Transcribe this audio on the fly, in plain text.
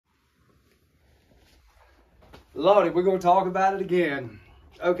Lordy, we're going to talk about it again.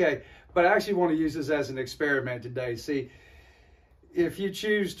 Okay, but I actually want to use this as an experiment today. See, if you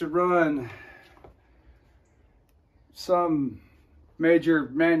choose to run some major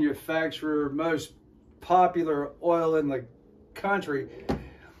manufacturer, most popular oil in the country,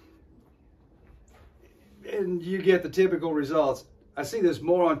 and you get the typical results. I see this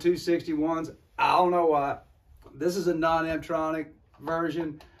more on 261s. I don't know why. This is a non-Mtronic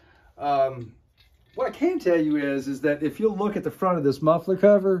version. What I can tell you is that if you look at the front of this muffler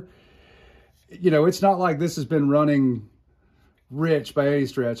cover, you know, it's not like this has been running rich by any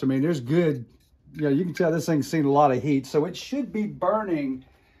stretch. I mean, there's good, you know, you can tell this thing's seen a lot of heat, so it should be burning,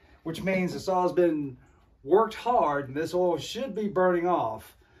 which means this oil's been worked hard and this oil should be burning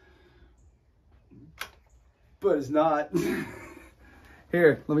off, but it's not.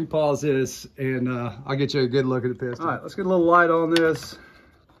 Here, let me pause this and I'll get you a good look at the piston. All right, let's get a little light on this.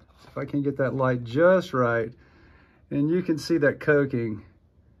 If I can get that light just right, and you can see that coking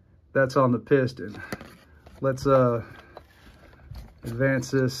that's on the piston. Let's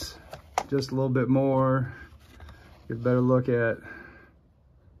advance this just a little bit more, get a better look at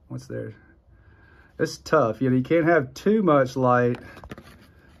what's there. It's tough, you know, you can't have too much light.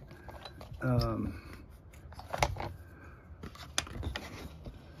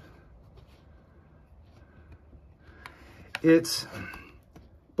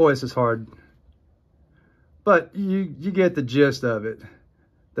 Boy, this is hard, but you get the gist of it,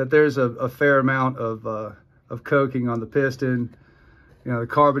 that there's a fair amount of coking on the piston. You know, the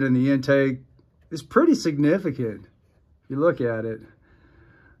carbon in the intake is pretty significant if you look at it.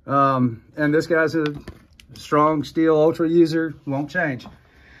 And this guy's a strong Stihl Ultra user, won't change.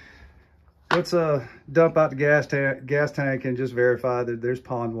 Let's dump out the gas tank and just verify that there's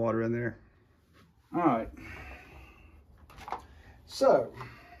pond water in there. All right. So,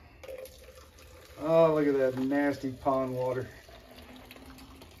 oh, look at that nasty pond water.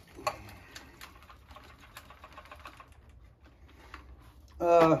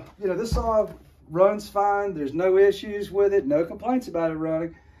 You know, this saw runs fine. There's no issues with it, no complaints about it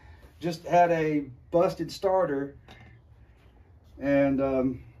running. Just had a busted starter. And,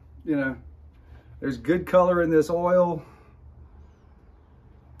 you know, there's good color in this oil.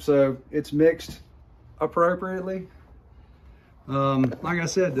 So it's mixed appropriately. Like I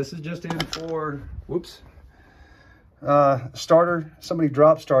said, this is just in for, whoops, starter. Somebody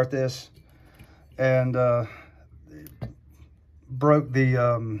drop start this and broke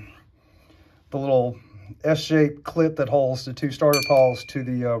the little S-shaped clip that holds the two starter pawls to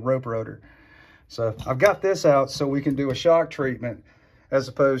the rope rotor. So I've got this out so we can do a shock treatment as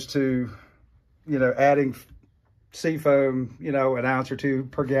opposed to, you know, adding Seafoam, you know, an ounce or two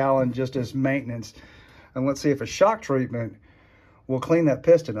per gallon just as maintenance. And let's see if a shock treatment will clean that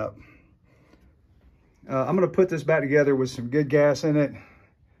piston up. I'm going to put this back together with some good gas in it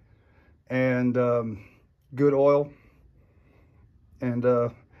and good oil. And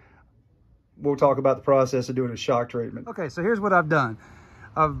we'll talk about the process of doing a shock treatment. Okay, so here's what I've done.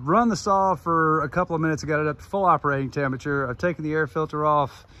 I've run the saw for a couple of minutes. I got it up to full operating temperature. I've taken the air filter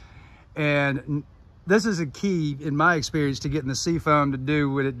off. And this is a key, in my experience, to getting the Seafoam to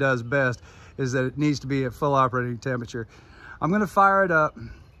do what it does best, is that it needs to be at full operating temperature. I'm going to fire it up.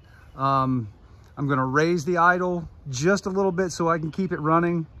 I'm going to raise the idle just a little bit so I can keep it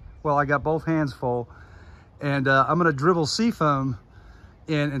running while I got both hands full. And I'm going to dribble Seafoam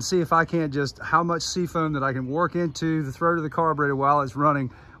in and see if I can't just, how much Seafoam that I can work into the throat of the carburetor while it's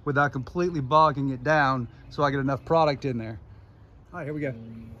running without completely bogging it down so I get enough product in there. All right, here we go.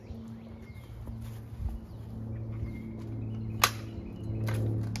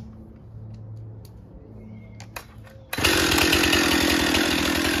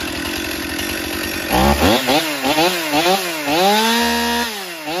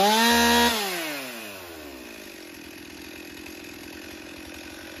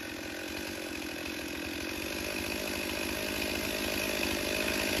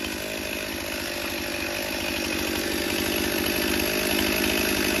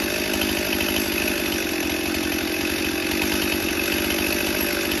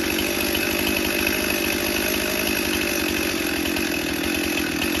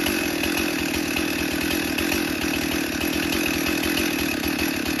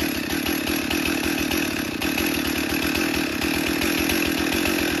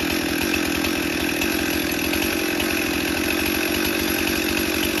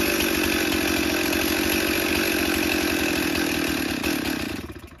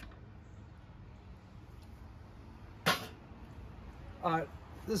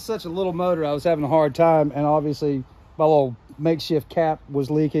 This is such a little motor, I was having a hard time, and obviously my little makeshift cap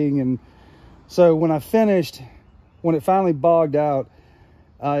was leaking, and so when I finished, when it finally bogged out,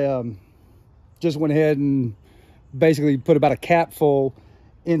 I just went ahead and basically put about a cap full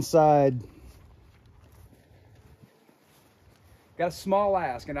inside. Got a small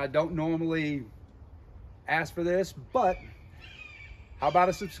ask, and I don't normally ask for this, but how about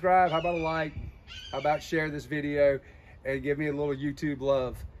a subscribe? How about a like? How about share this video and give me a little YouTube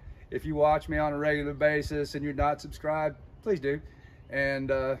love? If you watch me on a regular basis and you're not subscribed, please do.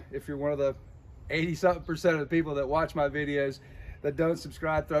 And if you're one of the 80-something% of the people that watch my videos that don't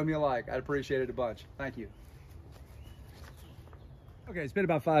subscribe, throw me a like. I'd appreciate it a bunch. Thank you. Okay, it's been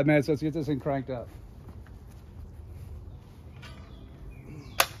about 5 minutes. Let's get this thing cranked up.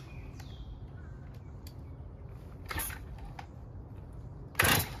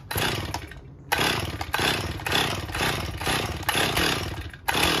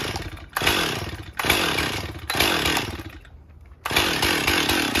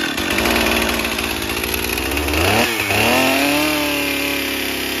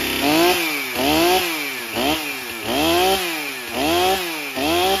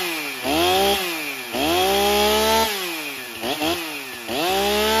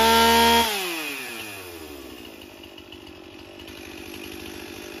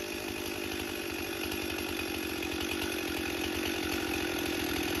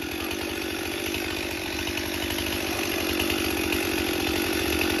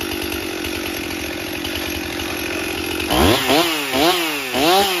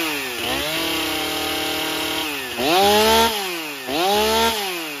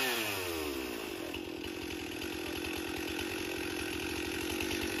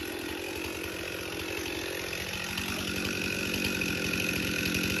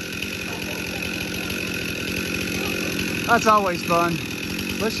 That's always fun.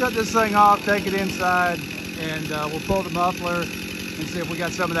 Let's shut this thing off, take it inside, and we'll pull the muffler and see if we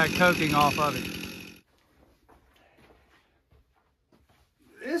got some of that coking off of it.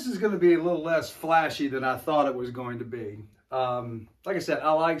 This is going to be a little less flashy than I thought it was going to be. Like I said,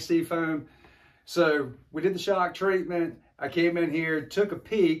 I like Seafoam. So we did the shock treatment. I came in here, took a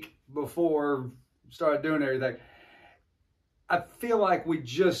peek before started doing everything. I feel like we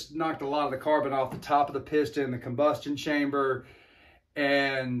just knocked a lot of the carbon off the top of the piston, the combustion chamber,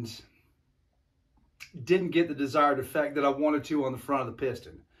 and didn't get the desired effect that I wanted to on the front of the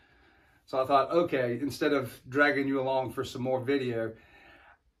piston. So I thought, okay, instead of dragging you along for some more video,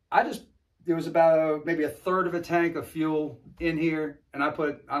 there was about maybe a third of a tank of fuel in here, and I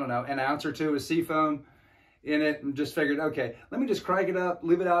put, I don't know, an ounce or two of Seafoam in it, and just figured, okay, let me just crank it up,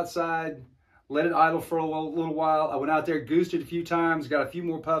 leave it outside, let it idle for a little while. I went out there, goosed it a few times, got a few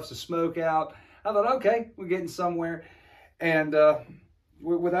more puffs of smoke out. I thought, okay, we're getting somewhere. And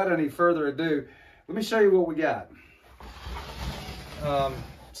without any further ado, let me show you what we got.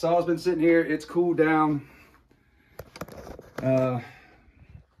 Saw's been sitting here, it's cooled down.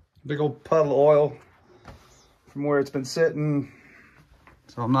 Big old puddle of oil from where it's been sitting.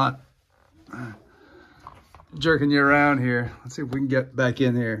 So I'm not jerking you around here. Let's see if we can get back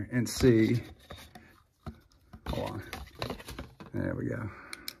in here and see. Hold on. There we go.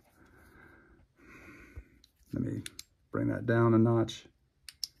 Let me bring that down a notch.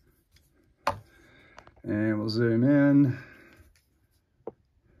 And we'll zoom in.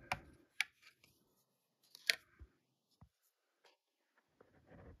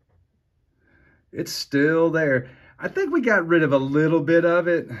 It's still there. I think we got rid of a little bit of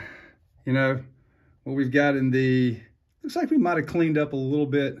it. You know, what we've got in the, looks like we might have cleaned up a little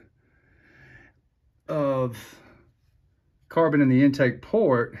bit of carbon in the intake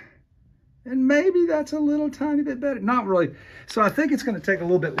port, and maybe that's a little tiny bit better. Not really. So I think it's going to take a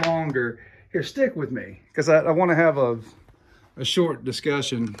little bit longer. Here, stick with me, because I want to have a short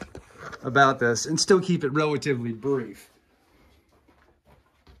discussion about this and still keep it relatively brief.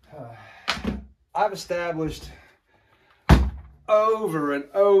 I've established over and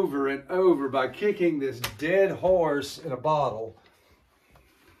over and over by kicking this dead horse in a bottle.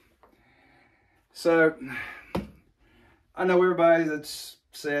 So I know everybody that's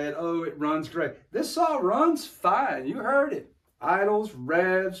said, oh, it runs great. This saw runs fine. You heard it. Idles,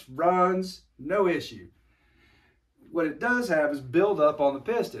 revs, runs, no issue. What it does have is buildup on the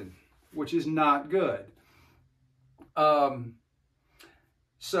piston, which is not good.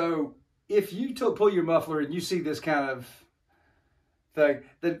 So if you pull your muffler and you see this kind of thing,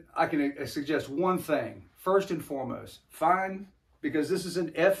 then I can suggest one thing. First and foremost, find, because this is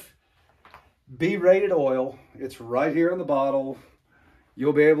an FB rated oil. It's right here on the bottle.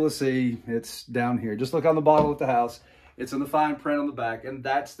 You'll be able to see it's down here. Just look on the bottle at the house. It's in the fine print on the back, and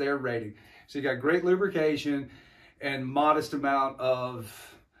that's their rating. So you got great lubrication and modest amount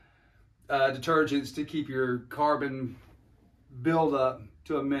of detergents to keep your carbon buildup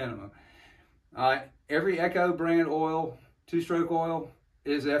to a minimum. Every Echo brand oil, two-stroke oil,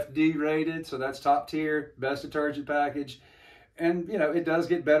 is FD rated, so that's top tier, best detergent package. And you know, it does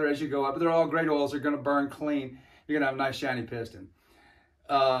get better as you go up, but they're all great oils. They're going to burn clean. You're going to have a nice shiny piston.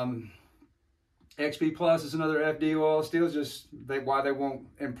 XP Plus is another FD oil. Stihl's just, why they won't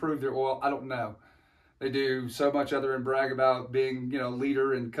improve their oil, I don't know. They do so much other and brag about being, you know,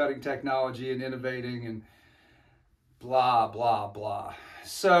 leader in cutting technology and innovating and blah, blah, blah.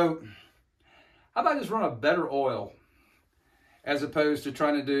 So how about just run a better oil as opposed to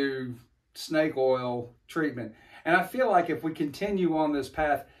trying to do snake oil treatment? And I feel like if we continue on this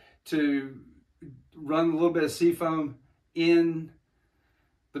path to run a little bit of Seafoam in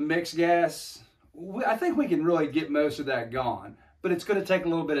the mixed gas, I think we can really get most of that gone. But it's going to take a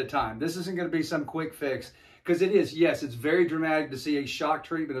little bit of time. This isn't going to be some quick fix, because it is, yes, it's very dramatic to see a shock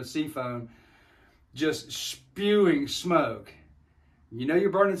treatment of Seafoam just spewing smoke. You know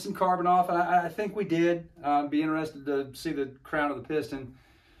you're burning some carbon off, and I think we did. Be interested to see the crown of the piston.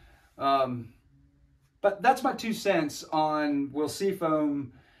 But that's my 2 cents on, will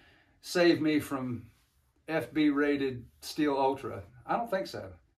Seafoam save me from FB rated Stihl Ultra? I don't think so.